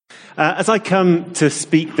As I come to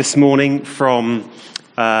speak this morning from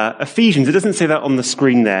Ephesians, it doesn't say that on the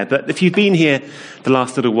screen there, but if you've been here the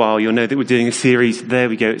last little while, you'll know that we're doing a series, there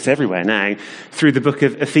we go, it's everywhere now, through the book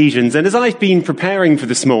of Ephesians. And as I've been preparing for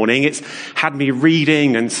this morning, it's had me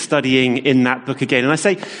reading and studying in that book again. And I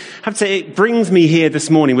have to say, it brings me here this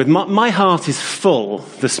morning with my heart is full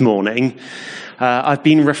this morning. I've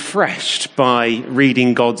been refreshed by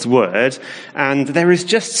reading God's word, and there is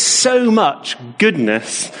just so much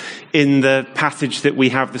goodness in the passage that we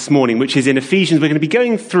have this morning, which is in Ephesians. We're going to be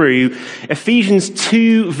going through Ephesians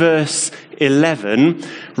 2, verse 11,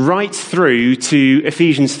 right through to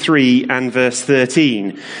Ephesians 3 and verse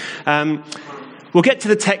 13. We'll get to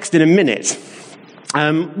the text in a minute.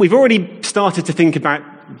 We've already started to think about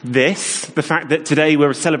the fact that today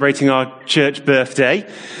we're celebrating our church birthday,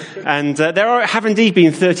 and there have indeed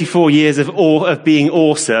been 34 years of being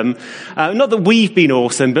awesome. Not that we've been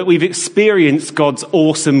awesome, but we've experienced God's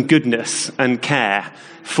awesome goodness and care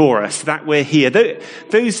for us, that we're here.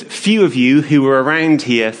 Those few of you who were around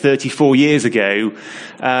here 34 years ago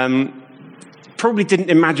probably didn't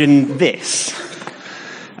imagine this.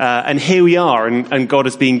 And here we are, and God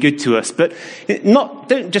has been good to us. But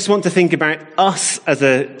don't just want to think about us as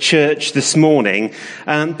a church this morning,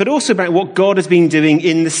 but also about what God has been doing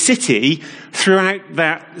in the city throughout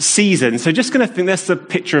that season. So just going to think, that's a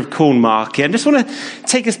picture of Cornmarket. I just want to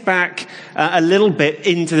take us back a little bit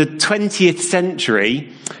into the 20th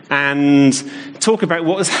century and talk about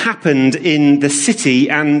what has happened in the city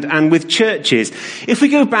and with churches. If we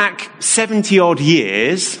go back 70-odd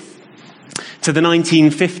years to the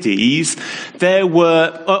 1950s, there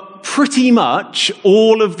were pretty much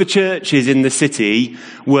all of the churches in the city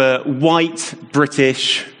were white,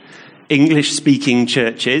 British, English-speaking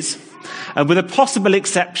churches, with a possible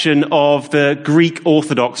exception of the Greek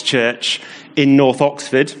Orthodox Church in North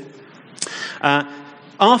Oxford.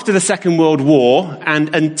 After the Second World War,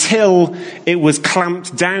 and until it was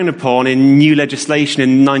clamped down upon in new legislation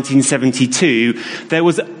in 1972, there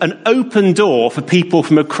was an open door for people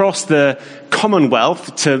from across the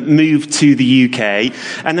Commonwealth to move to the UK,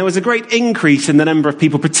 and there was a great increase in the number of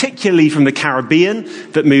people, particularly from the Caribbean,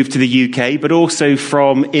 that moved to the UK, but also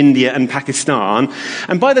from India and Pakistan.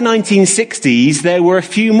 And by the 1960s, there were a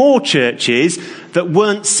few more churches that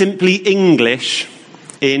weren't simply English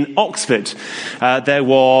in Oxford. There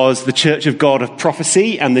was the Church of God of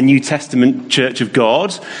Prophecy and the New Testament Church of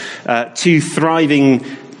God, two thriving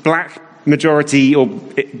black majority or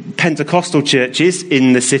Pentecostal churches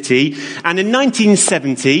in the city. And in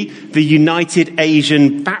 1970, the United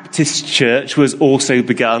Asian Baptist Church was also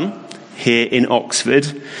begun here in Oxford.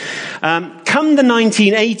 Come the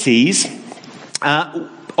 1980s,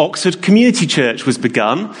 Oxford Community Church was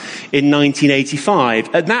begun in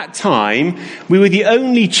 1985. At that time, we were the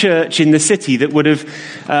only church in the city that would have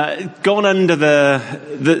gone under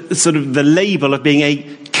the sort of the label of being a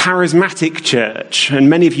charismatic church. And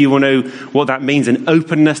many of you will know what that means: an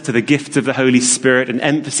openness to the gift of the Holy Spirit, an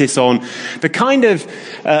emphasis on the kind of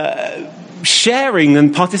sharing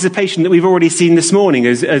and participation that we've already seen this morning,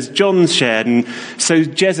 as John's shared, and so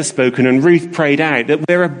Jez has spoken and Ruth prayed out, that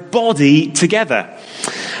we're a body together.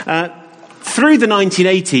 Through the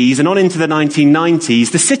 1980s and on into the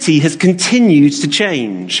 1990s, the city has continued to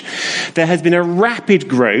change. There has been a rapid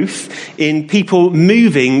growth in people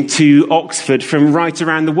moving to Oxford from right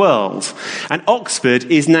around the world. And Oxford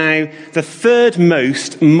is now the third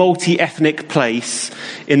most multi-ethnic place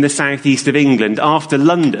in the southeast of England, after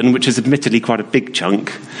London, which is admittedly quite a big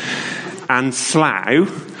chunk, and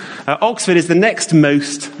Slough. Oxford is the next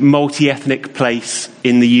most multi-ethnic place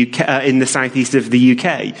in the UK, in the southeast of the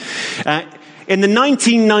UK. In the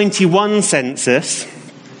 1991 census,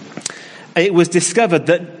 it was discovered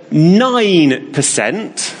that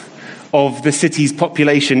 9% of the city's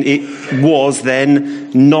population was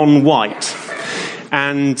then non-white.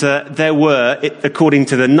 And there were, according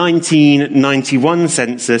to the 1991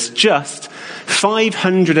 census, just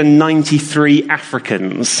 593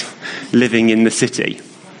 Africans living in the city.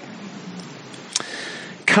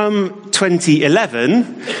 Come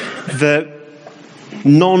 2011, the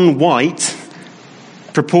non-white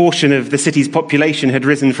proportion of the city's population had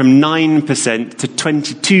risen from 9% to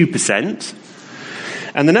 22%.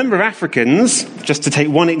 And the number of Africans, just to take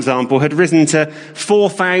one example, had risen to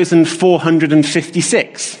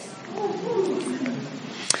 4,456.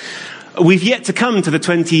 We've yet to come to the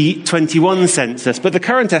 2021 census, but the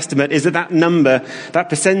current estimate is that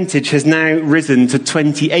percentage has now risen to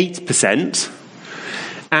 28%.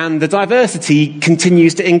 And the diversity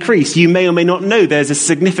continues to increase. You may or may not know there's a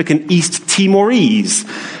significant East Timorese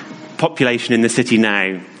population in the city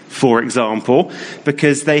now, for example,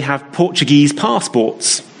 because they have Portuguese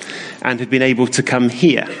passports. and have been able to come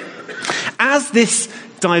here. As this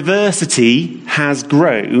diversity has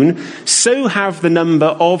grown, so have the number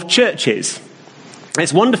of churches.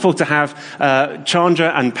 It's wonderful to have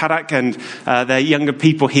Chandra and Padak and their younger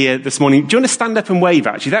people here this morning. Do you want to stand up and wave,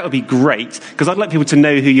 actually? That would be great, because I'd like people to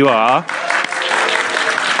know who you are.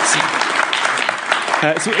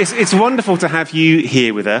 It's wonderful to have you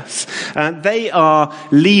here with us. They are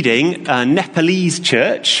leading a Nepalese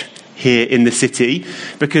church here in the city,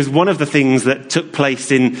 because one of the things that took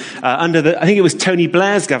place under I think it was Tony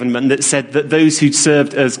Blair's government that said that those who'd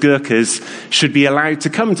served as Gurkhas should be allowed to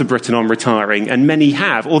come to Britain on retiring, and many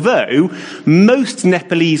have, although most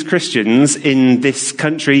Nepalese Christians in this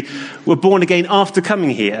country were born again after coming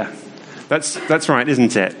here. That's right,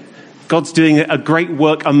 isn't it? God's doing a great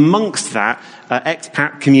work amongst that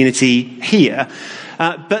expat community here.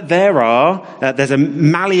 But there's a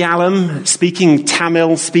Malayalam-speaking,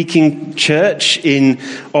 Tamil-speaking church in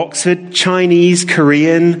Oxford, Chinese,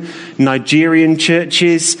 Korean, Nigerian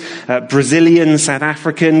churches, Brazilian, South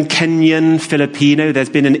African, Kenyan, Filipino. There's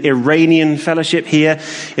been an Iranian fellowship here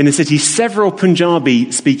in the city, several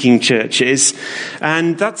Punjabi-speaking churches,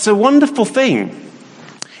 and that's a wonderful thing.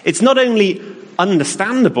 It's not only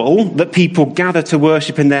understandable that people gather to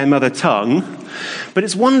worship in their mother tongue, but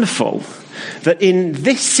it's wonderful that in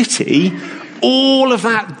this city, all of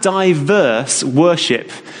that diverse worship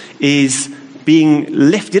is being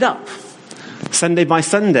lifted up Sunday by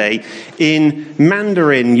Sunday in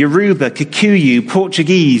Mandarin, Yoruba, Kikuyu,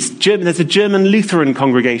 Portuguese, German. There's a German Lutheran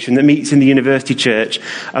congregation that meets in the University Church,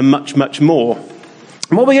 and much, much more.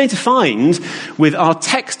 And what we're going to find with our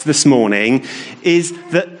text this morning is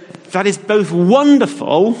that is both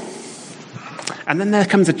wonderful, and then there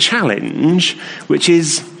comes a challenge, which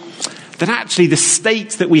is that actually the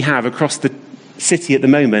state that we have across the city at the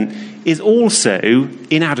moment is also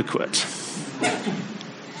inadequate.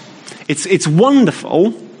 It's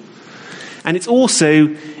wonderful, and it's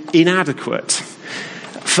also inadequate.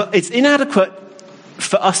 It's inadequate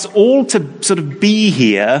for us all to sort of be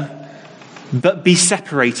here, but be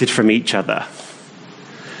separated from each other.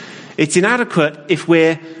 It's inadequate if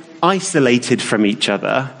we're isolated from each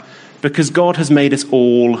other, because God has made us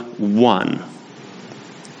all one.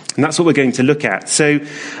 And that's what we're going to look at. So,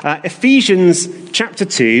 Ephesians chapter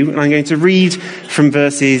 2, and I'm going to read from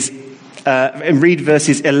verses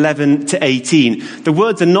 11 to 18. The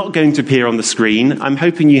words are not going to appear on the screen. I'm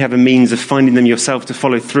hoping you have a means of finding them yourself to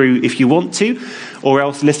follow through if you want to, or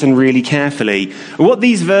else listen really carefully. What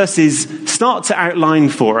these verses start to outline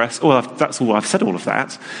for us, that's all, I've said all of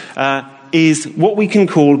that, is what we can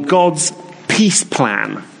call God's peace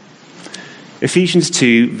plan. Ephesians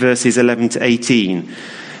 2, verses 11 to 18.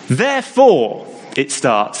 Therefore, it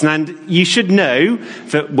starts, and you should know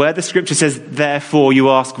that where the scripture says therefore, you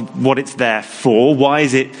ask what it's there for. Why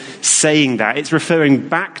is it saying that? It's referring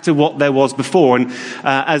back to what there was before. And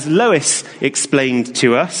as Lois explained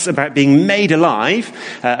to us about being made alive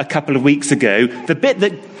a couple of weeks ago, the bit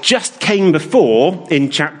that just came before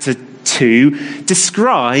in chapter 2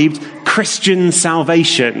 described Christian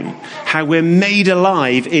salvation, how we're made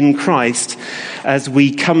alive in Christ as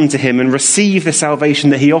we come to him and receive the salvation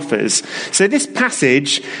that he offers. So this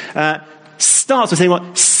passage starts with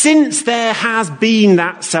saying, since there has been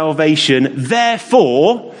that salvation,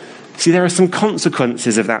 therefore, see, there are some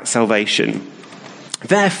consequences of that salvation.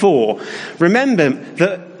 Therefore, remember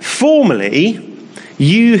that formerly,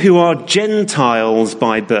 you who are Gentiles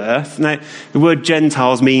by birth. Now, the word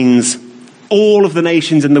Gentiles means all of the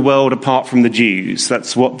nations in the world apart from the Jews.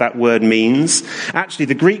 That's what that word means. Actually,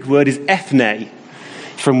 the Greek word is ethne,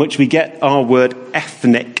 from which we get our word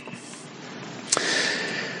ethnic.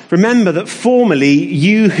 Remember that formerly,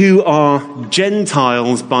 you who are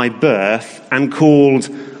Gentiles by birth and called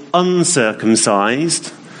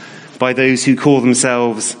uncircumcised by those who call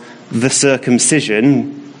themselves the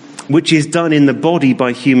circumcision, which is done in the body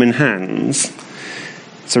by human hands.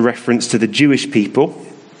 It's a reference to the Jewish people.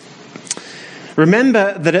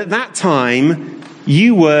 Remember that at that time,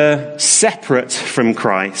 you were separate from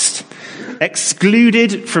Christ,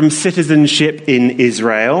 excluded from citizenship in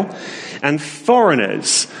Israel, and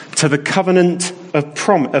foreigners to the covenant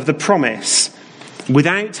of the promise,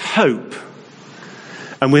 without hope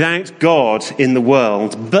and without God in the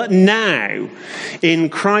world. But now, in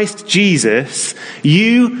Christ Jesus,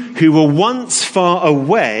 you who were once far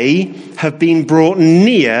away have been brought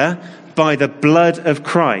near by the blood of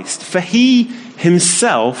Christ. For he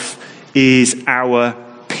himself is our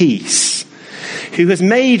peace, who has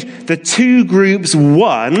made the two groups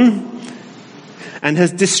one and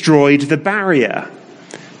has destroyed the barrier,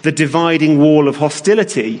 the dividing wall of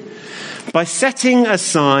hostility, by setting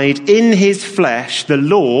aside in his flesh the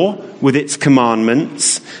law with its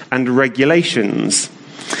commandments and regulations.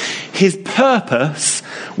 His purpose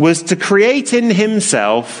was to create in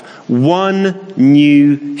himself one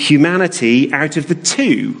new humanity out of the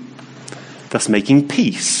two, thus making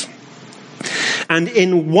peace. And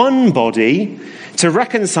in one body, to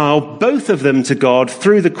reconcile both of them to God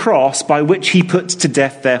through the cross, by which he put to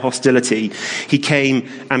death their hostility. He came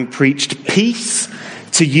and preached peace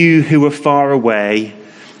to you who were far away,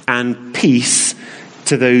 and peace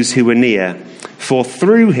to those who were near. For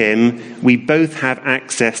through him we both have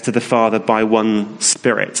access to the Father by one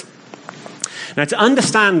Spirit. Now, to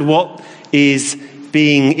understand what is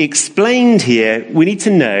being explained here, we need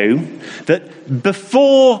to know that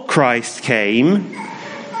before Christ came,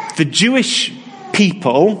 the Jewish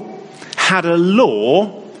people had a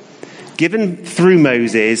law given through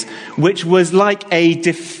Moses, which was like a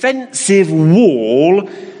defensive wall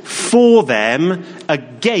for them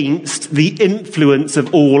against the influence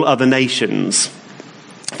of all other nations.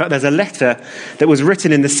 In fact, there's a letter that was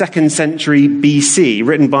written in the 2nd century BC,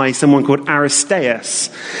 written by someone called Aristeas.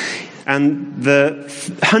 And the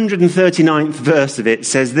 139th verse of it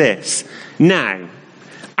says this: "Now,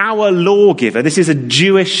 our lawgiver," this is a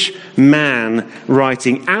Jewish man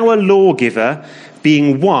writing, "our lawgiver,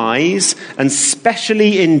 being wise and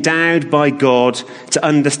specially endowed by God to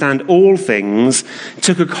understand all things,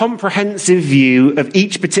 took a comprehensive view of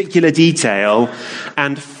each particular detail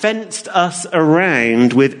and fenced us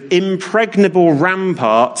around with impregnable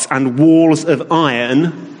ramparts and walls of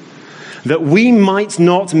iron, that we might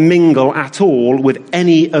not mingle at all with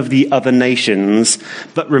any of the other nations,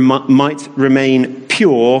 but might remain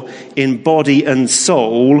pure in body and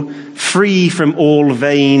soul, free from all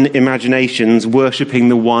vain imaginations, worshipping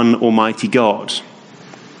the one Almighty God."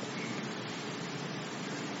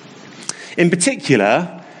 In particular,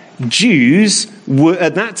 Jews were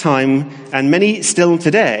at that time, and many still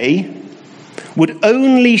today, would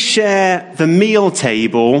only share the meal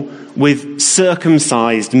table with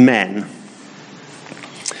circumcised men,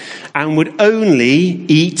 and would only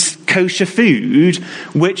eat kosher food,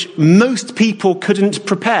 which most people couldn't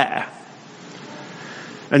prepare.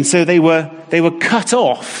 And so they were cut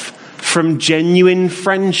off from genuine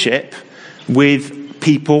friendship with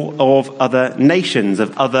people of other nations,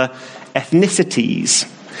 of other ethnicities.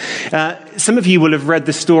 Some of you will have read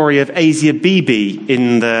the story of Asia Bibi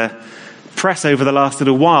in the press over the last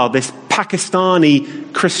little while, this Pakistani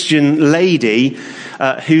Christian lady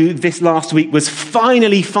who this last week was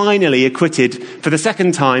finally acquitted for the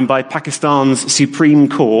second time by Pakistan's Supreme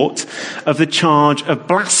Court of the charge of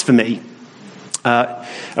blasphemy.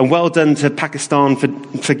 And well done to Pakistan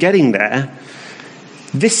for getting there.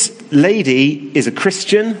 This lady is a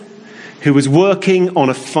Christian who was working on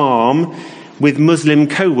a farm with Muslim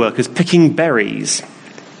co-workers picking berries.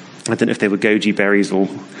 I don't know if they were goji berries or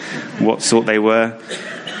what sort they were.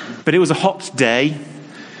 But it was a hot day,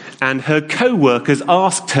 and her co-workers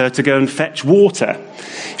asked her to go and fetch water.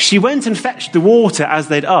 She went and fetched the water as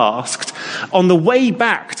they'd asked. On the way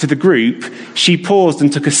back to the group, she paused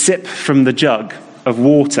and took a sip from the jug of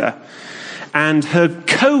water. And her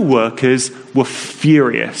co-workers were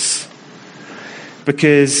furious,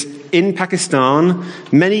 because in Pakistan,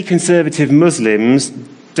 many conservative Muslims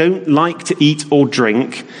don't like to eat or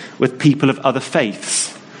drink with people of other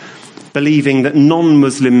faiths, believing that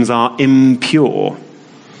non-Muslims are impure.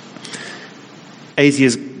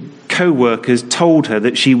 Asia's co-workers told her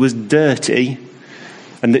that she was dirty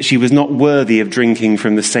and that she was not worthy of drinking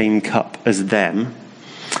from the same cup as them.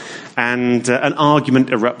 And an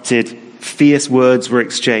argument erupted. Fierce words were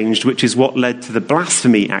exchanged, which is what led to the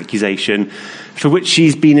blasphemy accusation, for which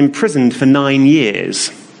she's been imprisoned for 9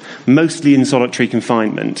 years, mostly in solitary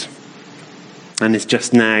confinement, and is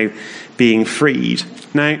just now being freed.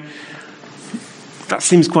 Now, that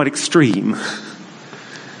seems quite extreme.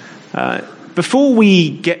 Before we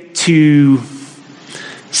get too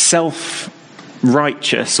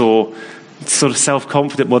self-righteous or sort of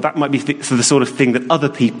self-confident, well, that might be the sort of thing that other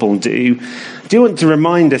people do, I do want to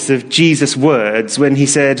remind us of Jesus' words when he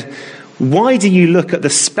said, "Why do you look at the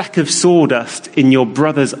speck of sawdust in your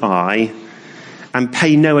brother's eye and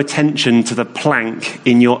pay no attention to the plank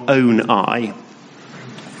in your own eye?"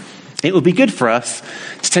 It would be good for us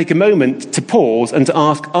to take a moment to pause and to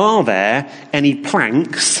ask, are there any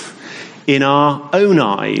planks in our own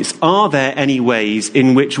eyes? Are there any ways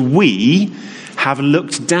in which we have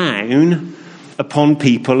looked down upon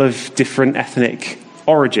people of different ethnic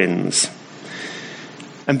origins?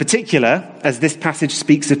 In particular, as this passage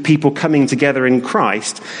speaks of people coming together in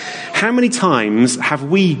Christ, how many times have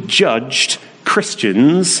we judged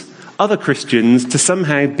Christians, other Christians, to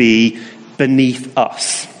somehow be beneath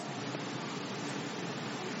us.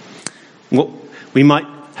 What we might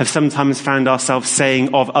have sometimes found ourselves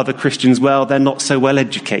saying of other Christians, well, they're not so well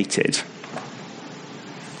educated.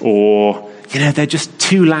 Or, they're just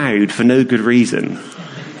too loud for no good reason.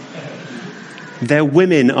 Their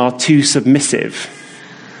women are too submissive.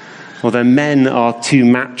 Or their men are too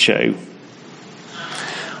macho.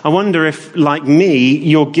 I wonder if, like me,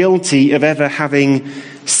 you're guilty of ever having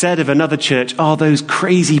said of another church, oh, those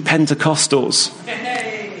crazy Pentecostals.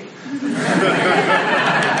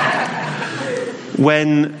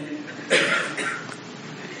 When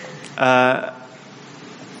that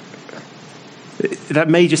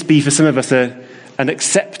may just be for some of us an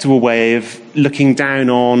acceptable way of looking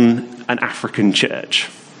down on an African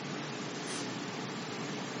church.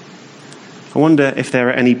 I wonder if there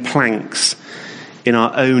are any planks in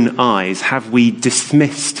our own eyes. Have we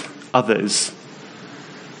dismissed others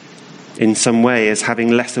in some way as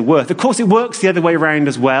having lesser worth? Of course, it works the other way around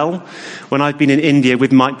as well. When I've been in India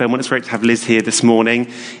with Mike Beaumont, it's great to have Liz here this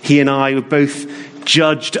morning. He and I were both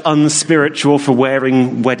judged unspiritual for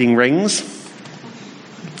wearing wedding rings.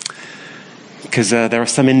 Because there are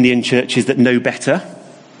some Indian churches that know better.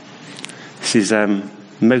 This is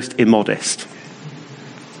most immodest.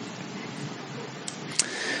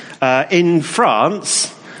 In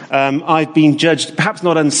France, I've been judged, perhaps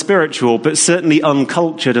not unspiritual, but certainly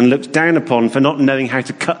uncultured and looked down upon for not knowing how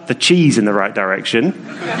to cut the cheese in the right direction.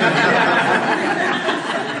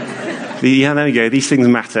 Yeah, there we go. These things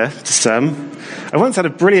matter to some. I once had a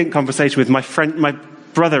brilliant conversation with my friend. My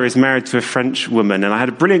brother is married to a French woman, and I had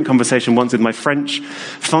a brilliant conversation once with my French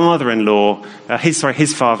father-in-law,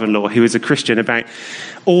 his father-in-law, who is a Christian, about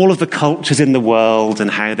all of the cultures in the world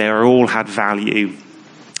and how they all had value.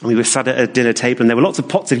 We were sat at a dinner table and there were lots of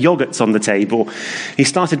pots of yogurts on the table. He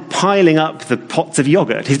started piling up the pots of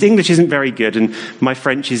yogurt. His English isn't very good and my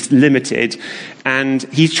French is limited. And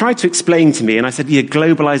he tried to explain to me, and I said,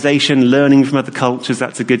 globalization, learning from other cultures,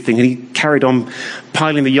 that's a good thing. And he carried on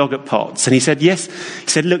piling the yogurt pots. And he said, yes. He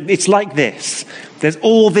said, look, it's like this. There's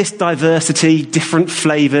all this diversity, different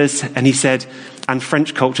flavors. And he said, and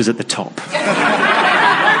French culture's at the top.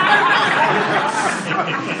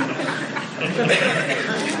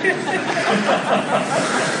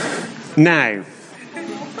 Now,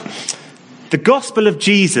 the gospel of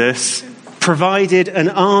Jesus provided an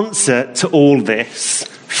answer to all this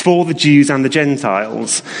for the Jews and the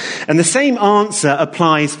Gentiles. And the same answer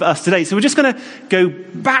applies for us today. So we're just going to go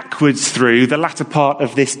backwards through the latter part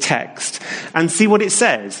of this text and see what it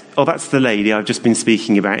says. Oh, that's the lady I've just been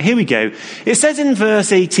speaking about. Here we go. It says in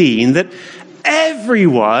verse 18 that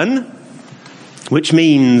everyone, which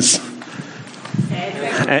means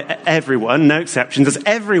everyone, no exceptions, as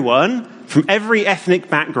everyone from every ethnic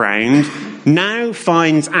background now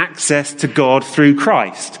finds access to God through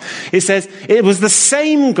Christ. It says it was the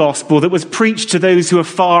same gospel that was preached to those who are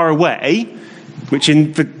far away, which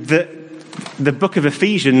in the book of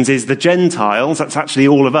Ephesians is the Gentiles, that's actually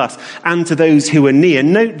all of us, and to those who are near.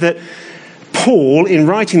 Note that Paul, in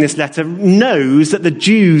writing this letter, knows that the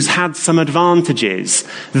Jews had some advantages.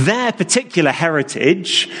 Their particular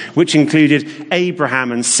heritage, which included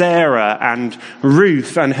Abraham and Sarah and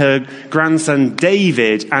Ruth and her grandson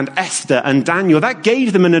David and Esther and Daniel, that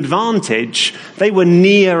gave them an advantage. They were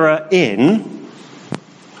nearer in.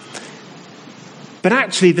 But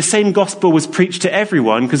actually, the same gospel was preached to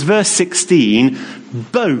everyone, because verse 16,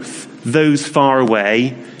 both those far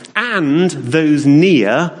away and those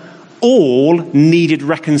near all needed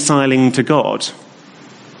reconciling to God.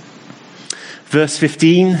 Verse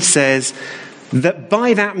 15 says that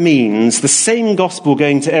by that means, the same gospel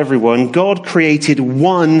going to everyone, God created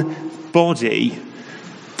one body,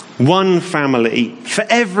 one family for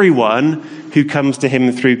everyone who comes to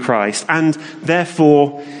him through Christ. And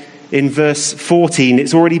therefore, in verse 14,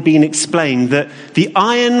 it's already been explained that the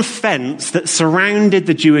iron fence that surrounded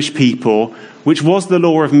the Jewish people, which was the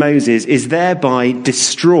law of Moses, is thereby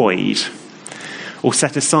destroyed or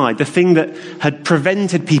set aside. The thing that had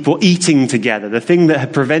prevented people eating together, the thing that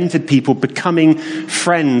had prevented people becoming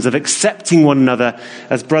friends, of accepting one another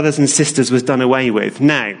as brothers and sisters, was done away with.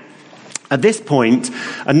 Now, at this point,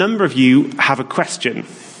 a number of you have a question,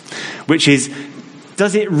 which is,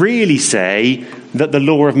 does it really say that the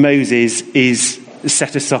law of Moses is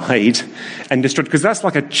set aside and destroyed? Because that's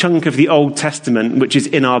like a chunk of the Old Testament which is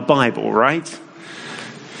in our Bible, right?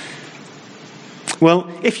 Well,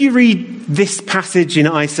 if you read this passage in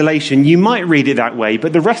isolation, you might read it that way,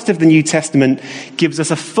 but the rest of the New Testament gives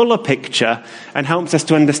us a fuller picture and helps us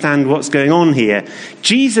to understand what's going on here.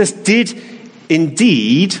 Jesus did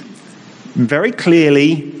indeed very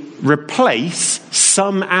clearly replace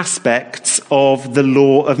some aspects of the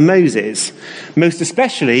law of Moses. Most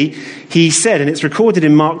especially, he said, and it's recorded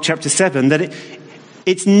in Mark chapter 7, that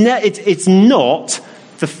it's not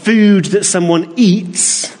the food that someone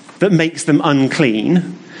eats that makes them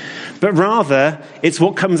unclean, but rather it's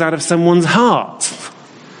what comes out of someone's heart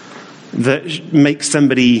that makes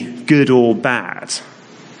somebody good or bad.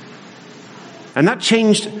 And that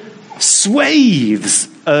changed swathes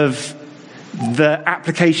of the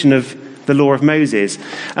application of the law of Moses.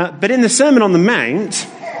 But in the Sermon on the Mount,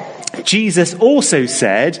 Jesus also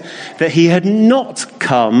said that he had not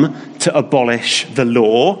come to abolish the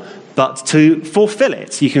law, but to fulfill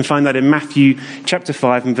it. You can find that in Matthew chapter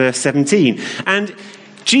 5 and verse 17. And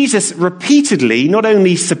Jesus repeatedly not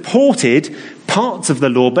only supported parts of the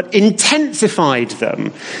law, but intensified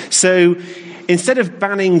them. So instead of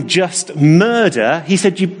banning just murder, he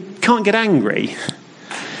said you can't get angry.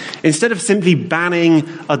 Instead of simply banning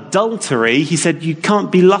adultery, he said you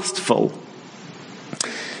can't be lustful.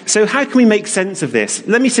 So how can we make sense of this?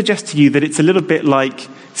 Let me suggest to you that it's a little bit like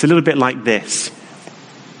this.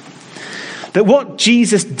 That what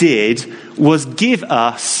Jesus did was give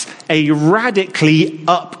us a radically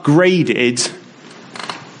upgraded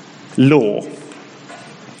law.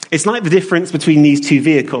 It's like the difference between these two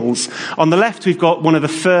vehicles. On the left, we've got one of the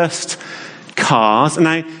first cars.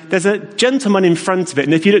 Now, there's a gentleman in front of it,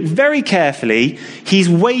 and if you look very carefully, he's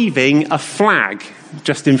waving a flag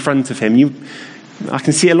just in front of him. I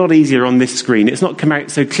can see it a lot easier on this screen. It's not come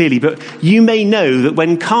out so clearly, but you may know that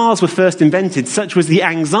when cars were first invented, such was the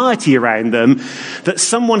anxiety around them that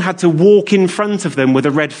someone had to walk in front of them with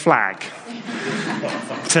a red flag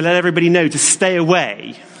to let everybody know to stay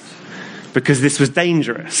away because this was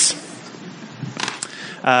dangerous.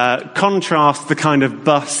 Contrast the kind of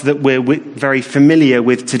bus that we're very familiar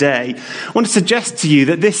with today. I want to suggest to you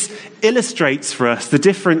that this illustrates for us the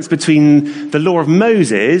difference between the law of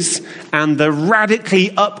Moses and the radically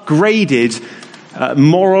upgraded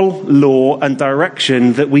moral law and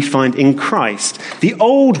direction that we find in Christ. The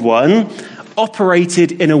old one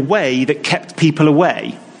operated in a way that kept people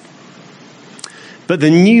away, but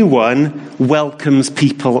the new one welcomes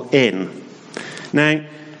people in. Now,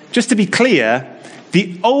 just to be clear,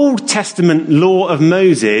 the Old Testament law of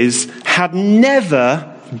Moses had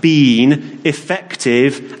never been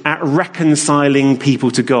effective at reconciling people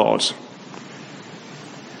to God.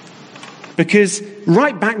 Because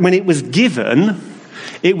right back when it was given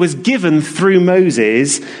through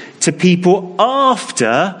Moses to people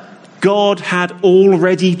after God had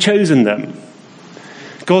already chosen them.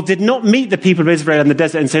 God did not meet the people of Israel in the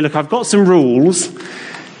desert and say, look, I've got some rules.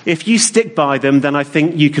 If you stick by them, then I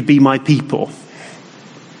think you could be my people.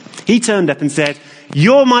 He turned up and said,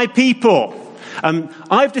 you're my people.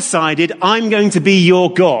 I've decided I'm going to be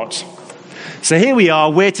your God. So here we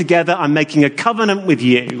are, we're together, I'm making a covenant with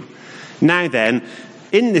you. Now then,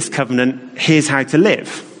 in this covenant, here's how to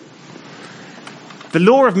live. The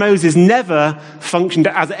law of Moses never functioned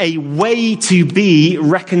as a way to be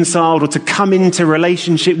reconciled or to come into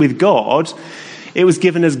relationship with God. It was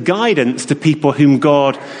given as guidance to people whom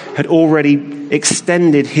God had already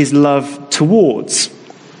extended his love towards.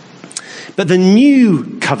 But the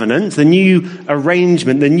new covenant, the new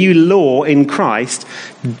arrangement, the new law in Christ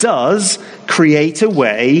does create a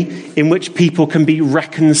way in which people can be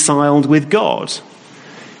reconciled with God.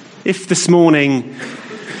 If this morning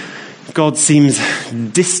God seems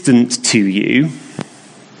distant to you,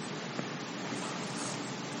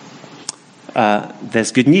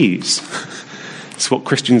 there's good news. It's what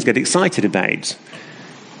Christians get excited about.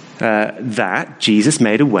 That Jesus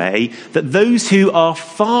made a way that those who are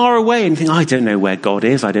far away and think, I don't know where God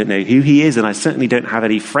is, I don't know who he is, and I certainly don't have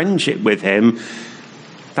any friendship with him,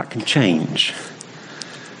 that can change.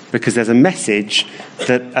 Because there's a message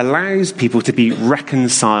that allows people to be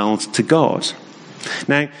reconciled to God.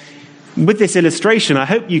 Now, with this illustration, I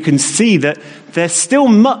hope you can see that there's still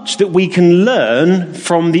much that we can learn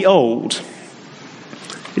from the old.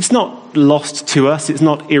 It's not lost to us, it's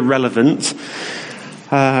not irrelevant.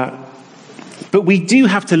 But we do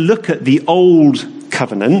have to look at the old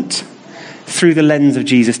covenant through the lens of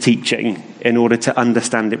Jesus' teaching in order to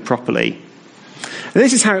understand it properly. And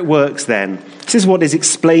this is how it works then. This is what is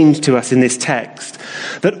explained to us in this text.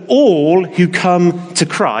 That all who come to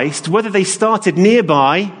Christ, whether they started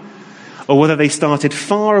nearby or whether they started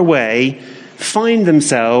far away, find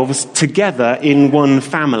themselves together in one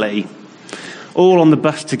family, all on the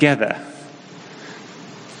bus together.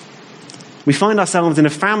 We find ourselves in a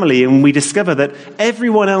family and we discover that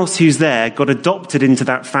everyone else who's there got adopted into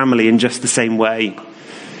that family in just the same way.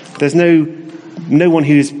 There's no one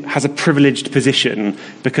who has a privileged position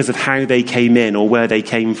because of how they came in or where they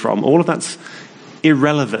came from. All of that's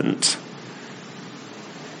irrelevant.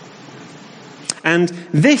 And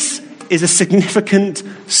this is a significant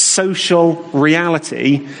social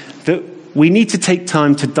reality that we need to take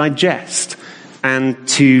time to digest and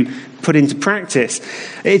to put into practice.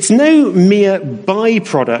 It's no mere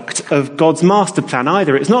byproduct of God's master plan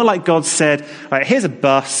either. It's not like God said, right, here's a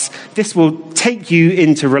bus, this will take you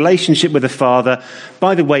into relationship with the Father.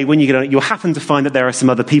 By the way, when you get on it, you'll happen to find that there are some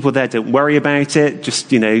other people there. Don't worry about it. Just,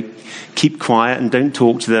 keep quiet and don't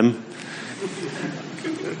talk to them.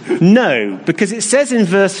 No, because it says in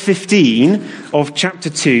verse 15 of chapter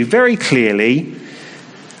 2 very clearly,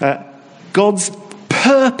 God's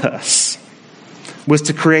purpose was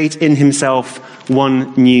to create in himself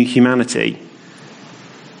one new humanity.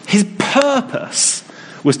 His purpose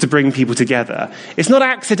was to bring people together. It's not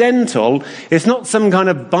accidental. It's not some kind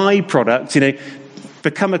of byproduct,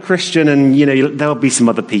 become a Christian and, there'll be some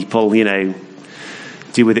other people,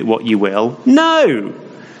 do with it what you will. No!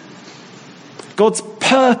 God's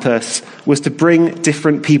purpose was to bring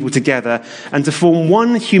different people together and to form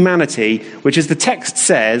one humanity, which, as the text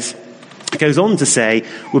says, goes on to say,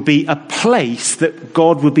 would be a place that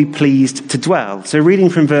God would be pleased to dwell. So reading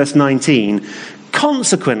from verse 19,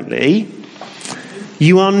 consequently,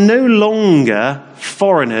 you are no longer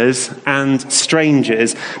foreigners and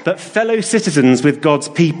strangers, but fellow citizens with God's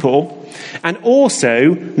people, and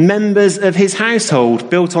also members of his household,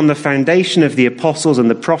 built on the foundation of the apostles and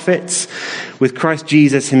the prophets, with Christ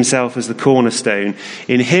Jesus himself as the cornerstone.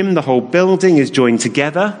 In him the whole building is joined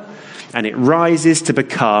together, and it rises to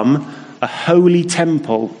become a holy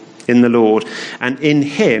temple in the Lord. And in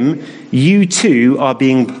him, you too are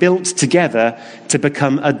being built together to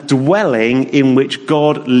become a dwelling in which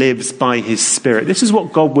God lives by his Spirit. This is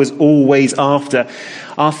what God was always after.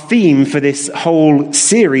 Our theme for this whole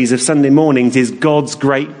series of Sunday mornings is God's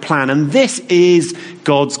great plan. And this is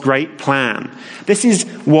God's great plan. This is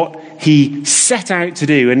what he set out to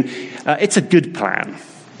do. And it's a good plan.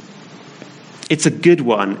 It's a good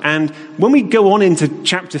one. And when we go on into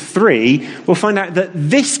chapter 3, we'll find out that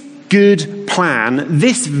this good plan,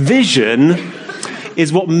 this vision,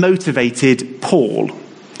 is what motivated Paul.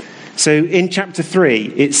 So in chapter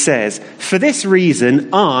 3, it says, "For this reason,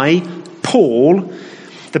 I, Paul,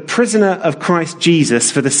 the prisoner of Christ Jesus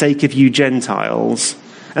for the sake of you Gentiles."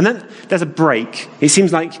 And then there's a break. It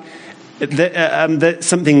seems like that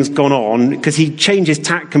something's gone on, because he changes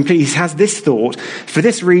tack completely. He has this thought: "For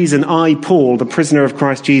this reason, I, Paul, the prisoner of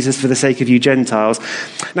Christ Jesus for the sake of you Gentiles."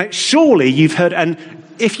 Now, surely you've heard, and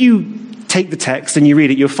if you take the text and you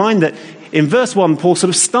read it, you'll find that in verse 1, Paul sort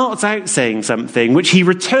of starts out saying something, which he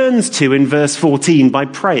returns to in verse 14 by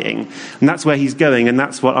praying. And that's where he's going, and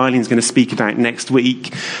that's what Eileen's going to speak about next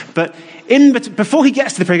week. But before he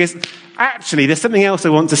gets to the prayer, he goes, actually, there's something else I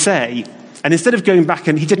want to say. And instead of going back,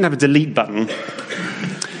 and he didn't have a delete button.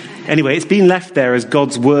 Anyway, it's been left there as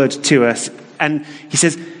God's word to us. And he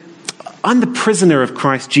says, I'm the prisoner of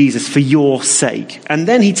Christ Jesus for your sake. And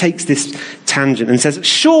then he takes this tangent and says,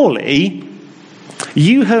 surely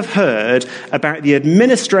you have heard about the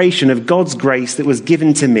administration of God's grace that was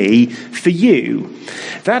given to me for you.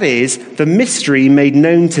 That is, the mystery made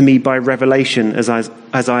known to me by revelation, as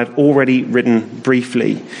I've already written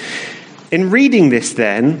briefly. In reading this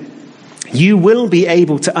then, you will be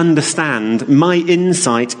able to understand my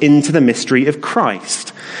insight into the mystery of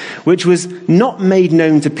Christ, which was not made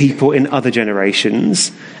known to people in other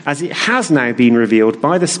generations, as it has now been revealed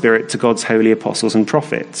by the Spirit to God's holy apostles and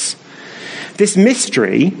prophets. This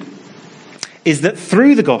mystery is that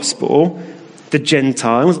through the gospel, the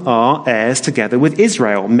Gentiles are heirs together with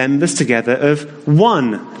Israel, members together of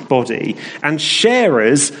one body, and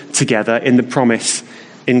sharers together in the promise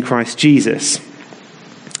in Christ Jesus.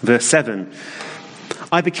 Verse 7,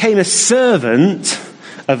 I became a servant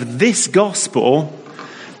of this gospel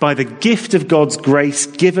by the gift of God's grace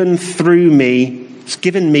given me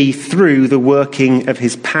through the working of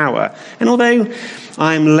his power. And although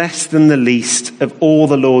I am less than the least of all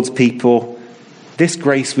the Lord's people, this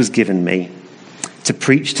grace was given me to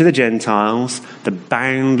preach to the Gentiles the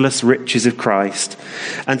boundless riches of Christ,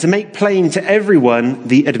 and to make plain to everyone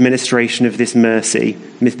the administration of this mercy,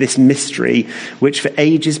 this mystery, which for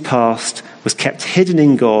ages past was kept hidden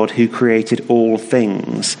in God who created all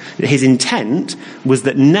things. His intent was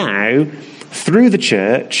that now, through the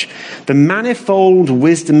church, the manifold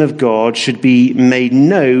wisdom of God should be made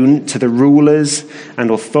known to the rulers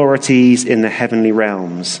and authorities in the heavenly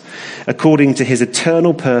realms, according to his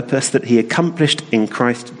eternal purpose that he accomplished in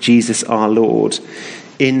Christ Jesus our Lord.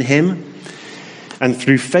 In him, and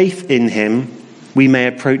through faith in him, we may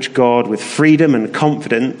approach God with freedom and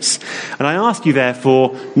confidence. And I ask you,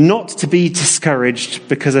 therefore, not to be discouraged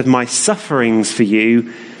because of my sufferings for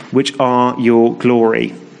you, which are your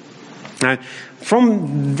glory. Now,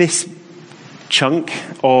 from this chunk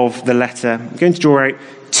of the letter, I'm going to draw out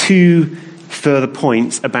two further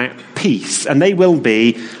points about peace, and they will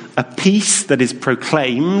be a peace that is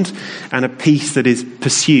proclaimed and a peace that is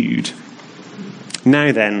pursued.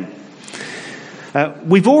 Now then,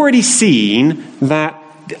 we've already seen that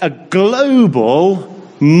a global,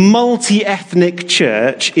 multi-ethnic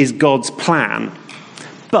church is God's plan.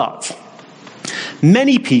 But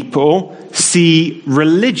many people see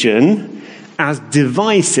religion as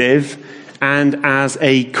divisive and as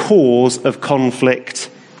a cause of conflict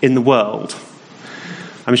in the world.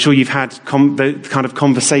 I'm sure you've had the kind of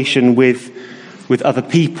conversation with other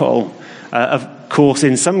people. Of course,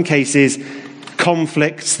 in some cases,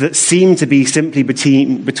 conflicts that seem to be simply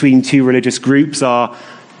between two religious groups are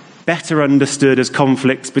better understood as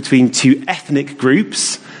conflicts between two ethnic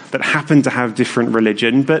groups that happen to have different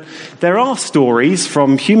religion. But there are stories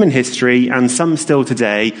from human history, and some still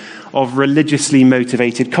today, of religiously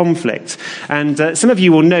motivated conflict. And some of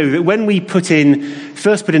you will know that when we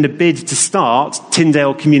first put in a bid to start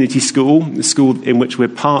Tyndale Community School, the school in which we're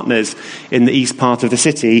partners in the east part of the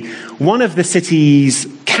city, one of the city's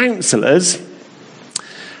councillors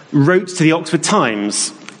wrote to the Oxford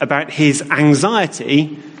Times about his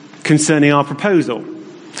anxiety concerning our proposal.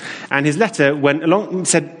 And his letter went along and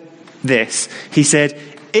said this. He said,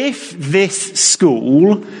 if this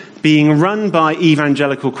school, being run by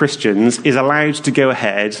evangelical Christians, is allowed to go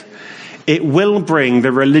ahead, it will bring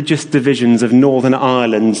the religious divisions of Northern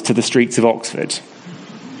Ireland to the streets of Oxford.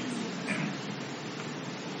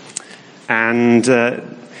 And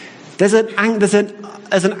there's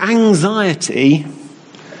an anxiety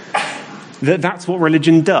that's what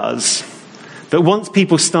religion does. That once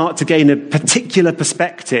people start to gain a particular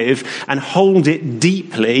perspective and hold it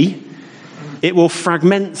deeply, it will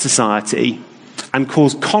fragment society and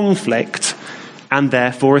cause conflict, and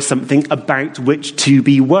therefore is something about which to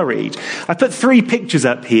be worried. I put 3 pictures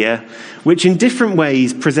up here, which in different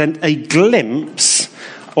ways present a glimpse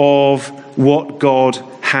of what God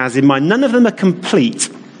has in mind. None of them are complete,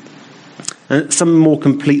 and some more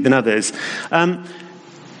complete than others.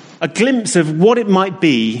 A glimpse of what it might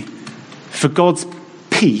be for God's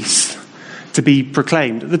peace to be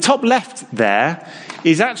proclaimed. At the top left there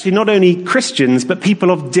is actually not only Christians, but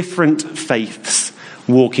people of different faiths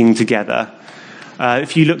walking together.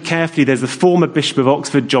 If you look carefully, there's the former Bishop of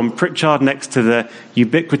Oxford, John Pritchard, next to the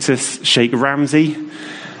ubiquitous Sheikh Ramsey.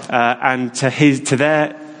 And to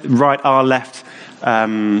their right, our left,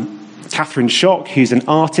 Catherine Schock, who's an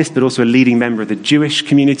artist, but also a leading member of the Jewish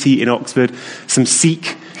community in Oxford. Some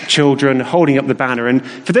Sikh children holding up the banner. And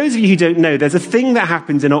for those of you who don't know, there's a thing that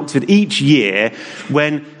happens in Oxford each year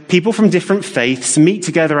when people from different faiths meet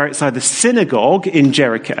together outside the synagogue in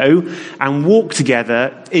Jericho and walk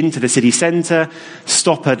together into the city centre,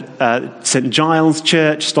 stop at St Giles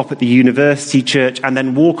Church, stop at the University Church, and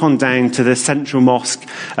then walk on down to the Central Mosque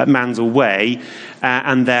at Mansell Way,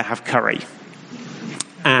 and there have curry.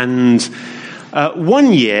 And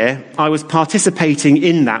one year, I was participating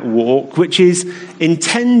in that walk, which is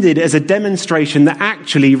intended as a demonstration that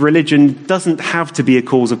actually religion doesn't have to be a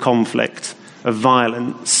cause of conflict, of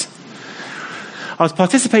violence. I was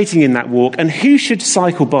participating in that walk, and who should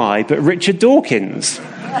cycle by but Richard Dawkins?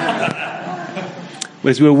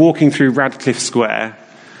 As we were walking through Radcliffe Square.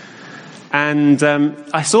 And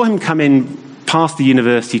I saw him come in past the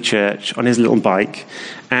University Church on his little bike,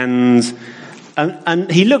 and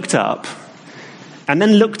he looked up, and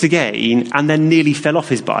then looked again, and then nearly fell off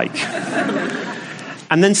his bike.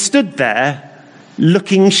 And then stood there,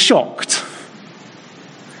 looking shocked.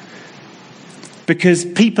 Because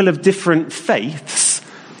people of different faiths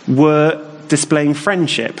were displaying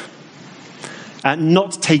friendship,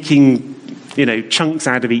 not taking, chunks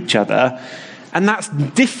out of each other. And that's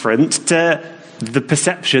different to the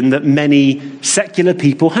perception that many secular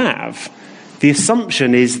people have. The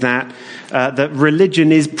assumption is that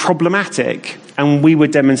religion is problematic, and we were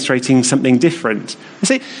demonstrating something different. You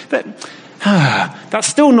see, that's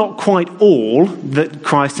still not quite all that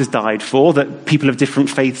Christ has died for, that people of different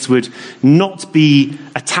faiths would not be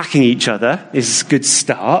attacking each other is a good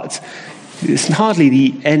start. It's hardly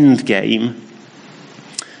the end game.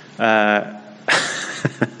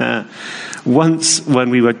 Once when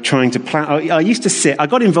we were trying to plan, I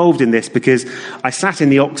got involved in this because I sat in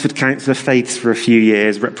the Oxford Council of Faiths for a few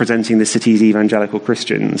years representing the city's evangelical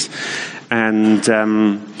Christians. And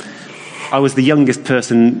I was the youngest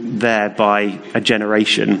person there by a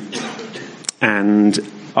generation. And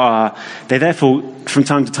they therefore, from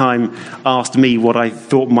time to time, asked me what I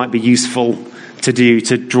thought might be useful to do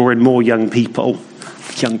to draw in more young people.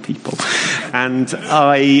 And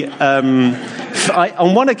I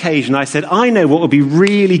on one occasion, I said, I know what would be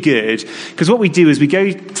really good, because what we do is we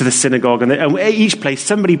go to the synagogue, and at each place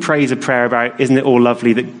somebody prays a prayer about, isn't it all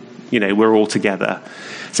lovely that, we're all together.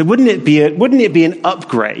 So wouldn't it be an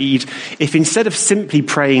upgrade if instead of simply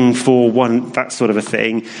praying for one, that sort of a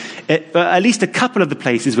thing, at least a couple of the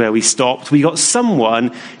places where we stopped, we got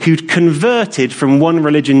someone who'd converted from one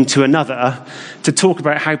religion to another to talk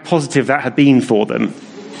about how positive that had been for them.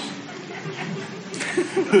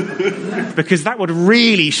 Because that would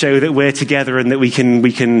really show that we're together and that we can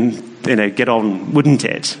get on, wouldn't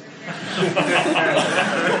it?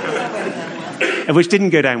 Which didn't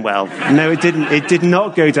go down well. No, it didn't. It did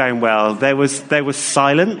not go down well. There was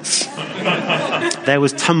silence. There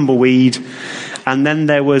was tumbleweed. And then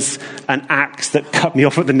there was an axe that cut me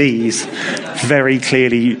off at the knees, very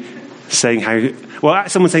clearly saying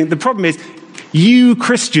someone saying, the problem is, you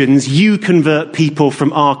Christians, you convert people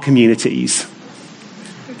from our communities.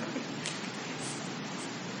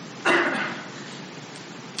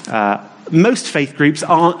 Most faith groups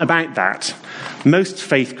aren't about that. Most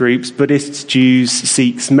faith groups, Buddhists, Jews,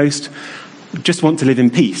 Sikhs, most just want to live in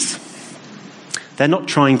peace. They're not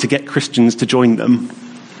trying to get Christians to join them.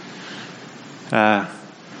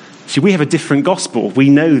 See, we have a different gospel. We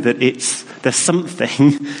know that there's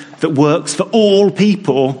something that works for all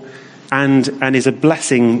people and is a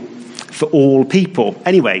blessing for all people.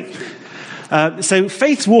 Anyway, so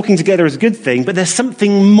faith's walking together is a good thing, but there's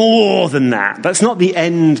something more than that. That's not the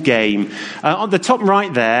end game. On the top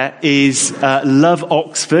right there is Love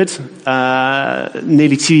Oxford,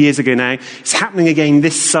 nearly 2 years ago now. It's happening again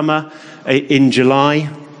this summer in July,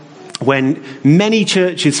 when many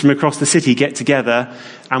churches from across the city get together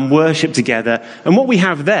and worship together. And what we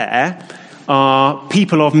have there are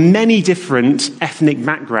people of many different ethnic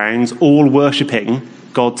backgrounds all worshipping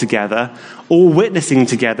God together, all witnessing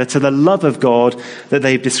together to the love of God that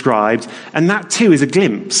they've described. And that too is a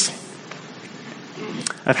glimpse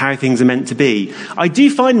of how things are meant to be. I do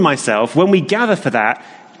find myself, when we gather for that,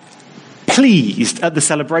 pleased at the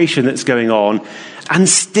celebration that's going on, and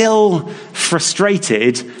still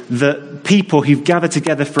frustrated that people who've gathered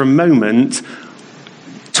together for a moment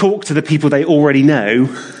talk to the people they already know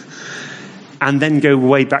and then go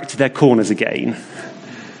way back to their corners again.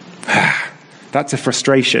 That's a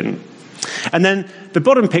frustration. And then the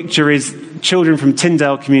bottom picture is children from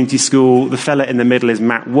Tyndale Community School. The fella in the middle is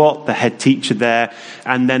Matt Watt, the head teacher there,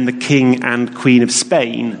 and then the King and Queen of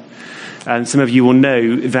Spain. And some of you will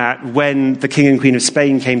know that when the King and Queen of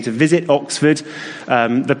Spain came to visit Oxford,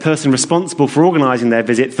 the person responsible for organising their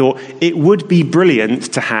visit thought it would be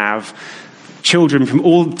brilliant to have children from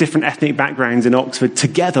all different ethnic backgrounds in Oxford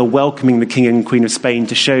together welcoming the King and Queen of Spain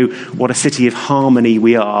to show what a city of harmony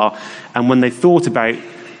we are. And when they thought about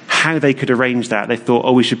how they could arrange that, they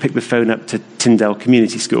thought, we should pick the phone up to Tyndale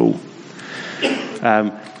Community School.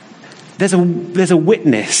 There's a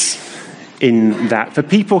witness in that for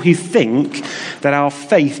people who think that our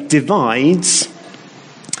faith divides.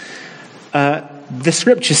 The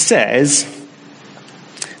scripture says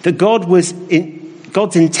that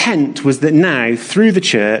God's intent was that now, through the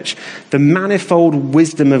church, the manifold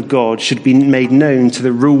wisdom of God should be made known to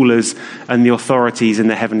the rulers and the authorities in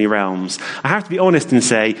the heavenly realms. I have to be honest and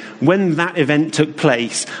say, when that event took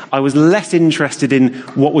place, I was less interested in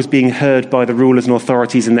what was being heard by the rulers and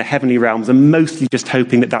authorities in the heavenly realms, and mostly just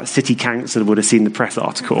hoping that city council would have seen the press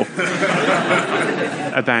article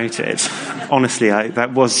about it. Honestly,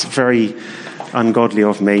 that was very ungodly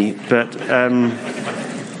of me, but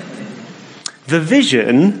the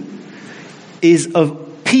vision is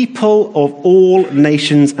of people of all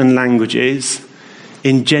nations and languages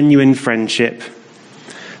in genuine friendship,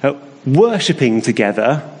 worshipping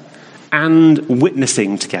together and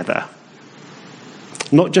witnessing together.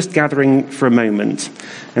 Not just gathering for a moment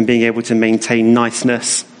and being able to maintain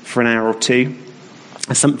niceness for an hour or two.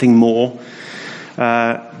 There's something more.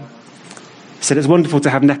 So it's wonderful to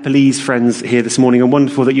have Nepalese friends here this morning, and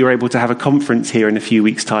wonderful that you're able to have a conference here in a few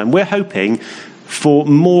weeks' time. We're hoping for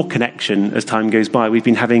more connection as time goes by. We've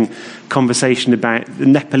been having conversation about the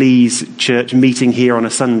Nepalese church meeting here on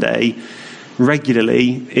a Sunday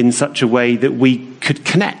regularly in such a way that we could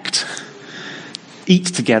connect, eat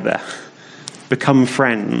together, become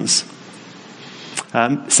friends.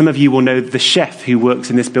 Some of you will know the chef who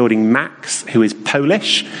works in this building, Max, who is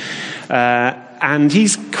Polish. And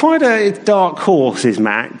he's quite a dark horse, is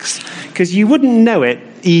Max, because you wouldn't know it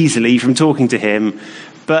easily from talking to him,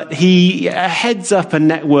 but he heads up a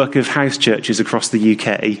network of house churches across the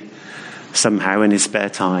UK, somehow in his spare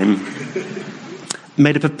time,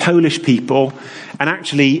 made up of Polish people. And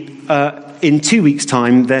actually, in 2 weeks'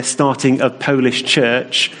 time, they're starting a Polish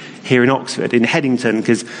church here in Oxford, in Headington,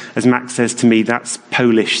 because as Max says to me, that's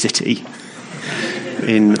Polish city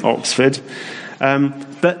in Oxford.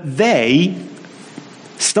 But they,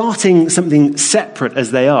 starting something separate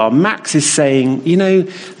as they are, Max is saying,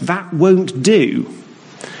 that won't do,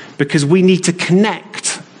 because we need to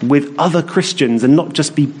connect with other Christians and not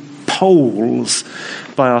just be poles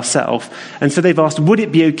by ourselves. And so they've asked, would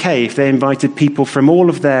it be okay if they invited people from all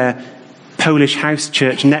of their Polish house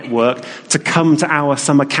church network to come to our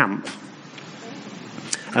summer camp?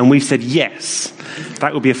 And we've said, yes,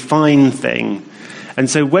 that would be a fine thing. And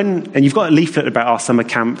so and you've got a leaflet about our summer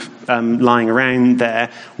camp lying around there.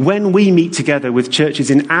 When we meet together with churches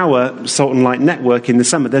in our Salt and Light network in the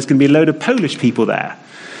summer, there's going to be a load of Polish people there.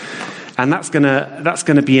 And that's going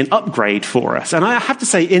to be an upgrade for us. And I have to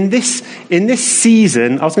say, in this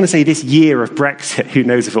season, I was going to say this year of Brexit, who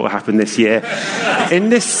knows if it will happen this year. In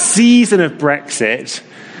this season of Brexit,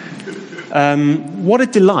 what a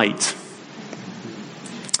delight.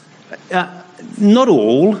 Not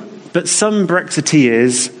all, but some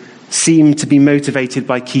Brexiteers seem to be motivated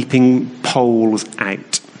by keeping Poles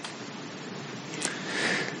out.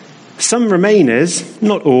 Some Remainers,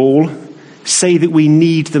 not all, say that we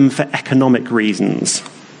need them for economic reasons.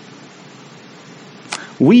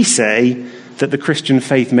 We say that the Christian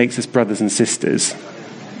faith makes us brothers and sisters.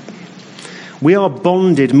 We are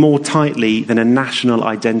bonded more tightly than a national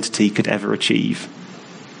identity could ever achieve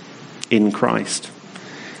in Christ.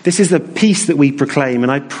 This is the peace that we proclaim,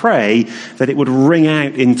 and I pray that it would ring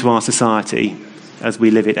out into our society as we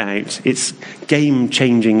live it out. It's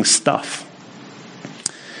game-changing stuff.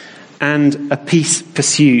 And a peace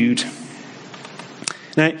pursued.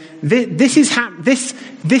 Now,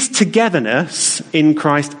 this togetherness in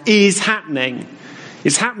Christ is happening.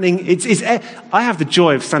 It's happening. I have the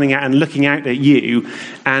joy of standing out and looking out at you,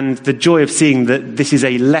 and the joy of seeing that this is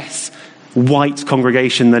a less white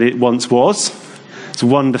congregation than it once was. It's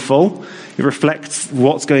wonderful. It reflects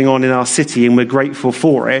what's going on in our city, and we're grateful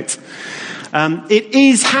for it. It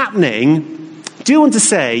is happening. Do you want to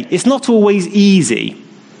say it's not always easy?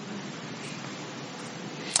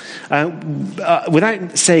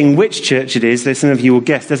 Without saying which church it is, though some of you will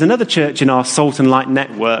guess, there's another church in our Salt and Light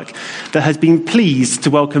network that has been pleased to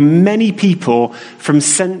welcome many people from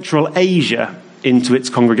Central Asia into its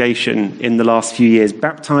congregation in the last few years,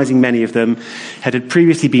 baptizing many of them. It had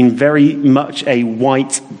previously been very much a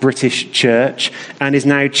white British church and is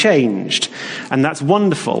now changed. And that's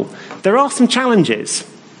wonderful. There are some challenges.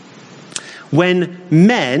 When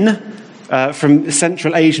men from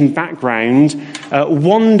Central Asian background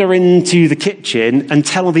wander into the kitchen and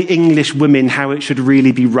tell the English women how it should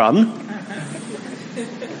really be run.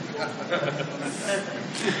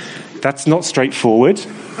 That's not straightforward.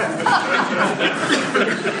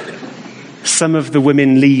 Some of the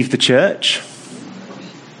women leave the church,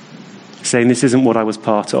 saying this isn't what I was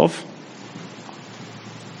part of.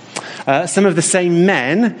 Some of the same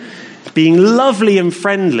men, being lovely and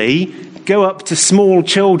friendly, go up to small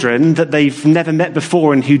children that they've never met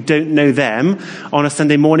before and who don't know them on a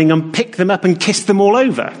Sunday morning and pick them up and kiss them all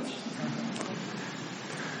over.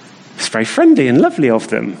 It's very friendly and lovely of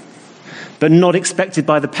them, but not expected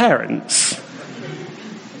by the parents,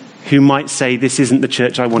 who might say, this isn't the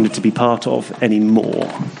church I wanted to be part of anymore.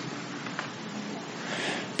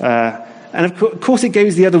 And of course it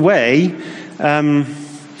goes the other way.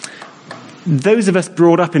 Those of us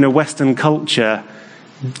brought up in a Western culture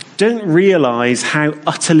don't realise how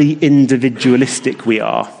utterly individualistic we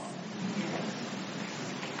are.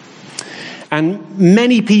 And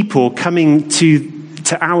many people coming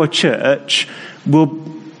to our church will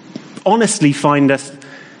honestly find us,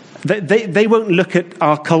 they won't look at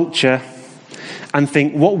our culture and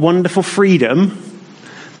think, what wonderful freedom,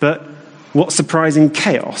 but what surprising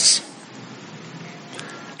chaos.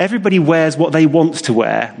 Everybody wears what they want to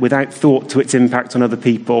wear without thought to its impact on other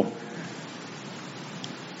people.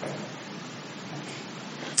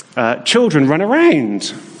 Children run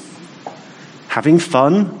around, having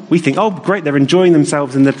fun. We think, oh, great, they're enjoying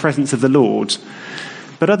themselves in the presence of the Lord.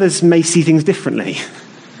 But others may see things differently.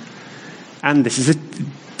 And this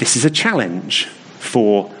is a challenge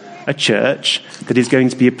for a church that is going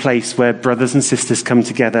to be a place where brothers and sisters come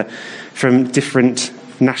together from different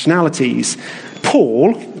nationalities.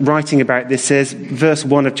 Paul, writing about this, says, verse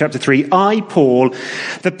 1 of chapter 3, I, Paul,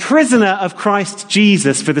 the prisoner of Christ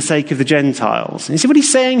Jesus for the sake of the Gentiles. And you see what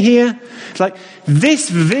he's saying here? It's like this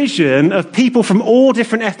vision of people from all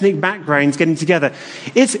different ethnic backgrounds getting together.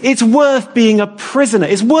 It's worth being a prisoner.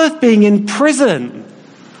 It's worth being in prison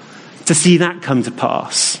to see that come to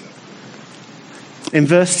pass. In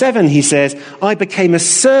verse 7, he says, I became a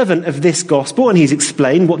servant of this gospel, and he's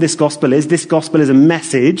explained what this gospel is. This gospel is a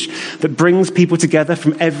message that brings people together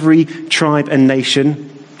from every tribe and nation,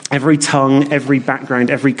 every tongue, every background,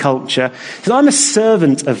 every culture. He says, I'm a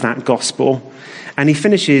servant of that gospel. And he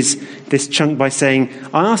finishes this chunk by saying,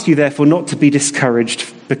 I ask you therefore not to be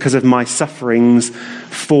discouraged because of my sufferings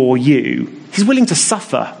for you. He's willing to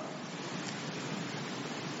suffer.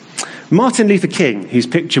 Martin Luther King, whose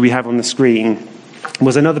picture we have on the screen,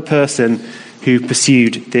 was another person who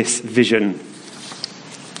pursued this vision.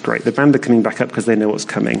 Great, the band are coming back up because they know what's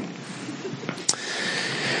coming.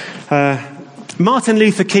 Martin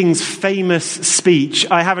Luther King's famous speech,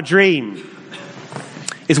 I have a dream,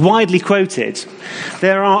 is widely quoted.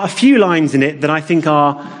 There are a few lines in it that I think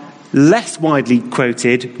are less widely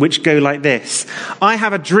quoted, which go like this. I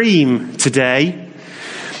have a dream today.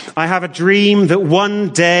 I have a dream that one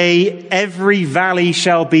day every valley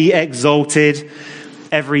shall be exalted,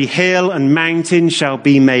 every hill and mountain shall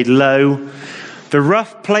be made low. The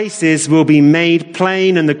rough places will be made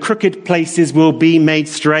plain, and the crooked places will be made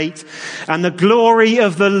straight. And the glory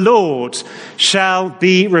of the Lord shall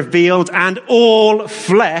be revealed, and all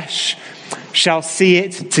flesh shall see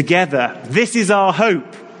it together. This is our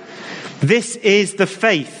hope. This is the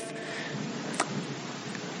faith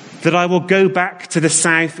that I will go back to the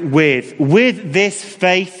south with. With this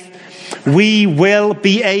faith, we will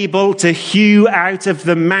be able to hew out of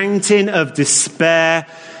the mountain of despair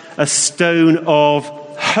a stone of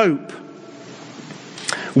hope.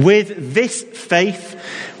 With this faith,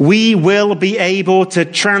 we will be able to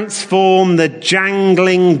transform the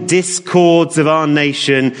jangling discords of our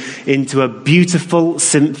nation into a beautiful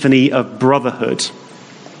symphony of brotherhood.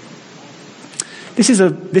 This is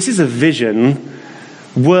a vision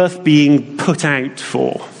worth being put out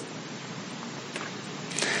for.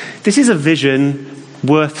 This is a vision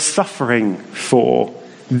worth suffering for.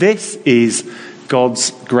 This is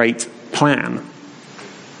God's great plan.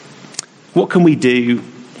 What can we do?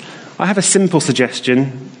 I have a simple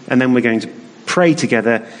suggestion, and then we're going to pray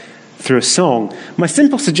together through a song. My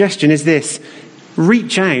simple suggestion is this: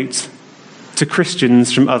 reach out to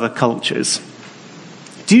Christians from other cultures.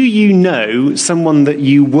 Do you know someone that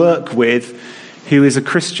you work with who is a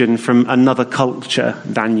Christian from another culture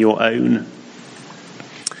than your own?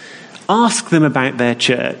 Ask them about their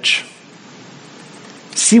church.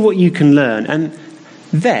 See what you can learn. And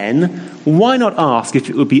then, why not ask if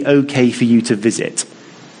it would be okay for you to visit?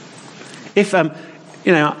 If,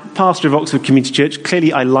 pastor of Oxford Community Church,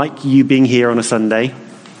 clearly I like you being here on a Sunday.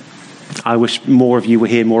 I wish more of you were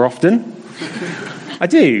here more often. I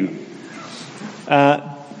do.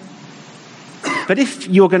 But if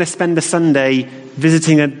you're going to spend a Sunday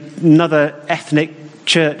visiting another ethnic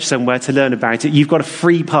church somewhere to learn about it, you've got a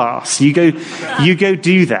free pass. You go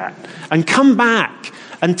do that. And come back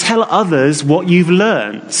and tell others what you've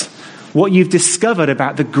learned, what you've discovered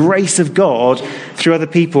about the grace of God through other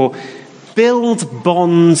people. Build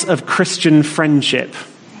bonds of Christian friendship,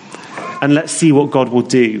 and let's see what God will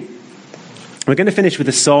do. We're going to finish with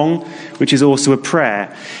a song, which is also a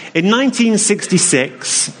prayer. In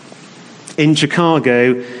 1966, in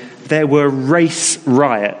Chicago, there were race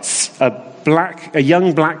riots. A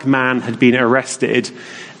young black man had been arrested,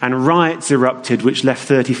 and riots erupted, which left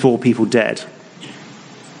 34 people dead.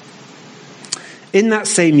 In that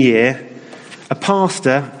same year, a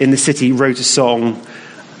pastor in the city wrote a song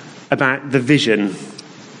about the vision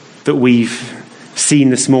that we've seen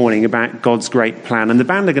this morning about God's great plan. And the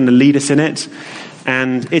band are going to lead us in it.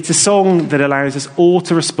 And it's a song that allows us all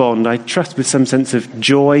to respond, I trust, with some sense of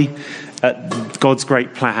joy at God's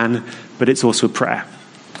great plan, but it's also a prayer.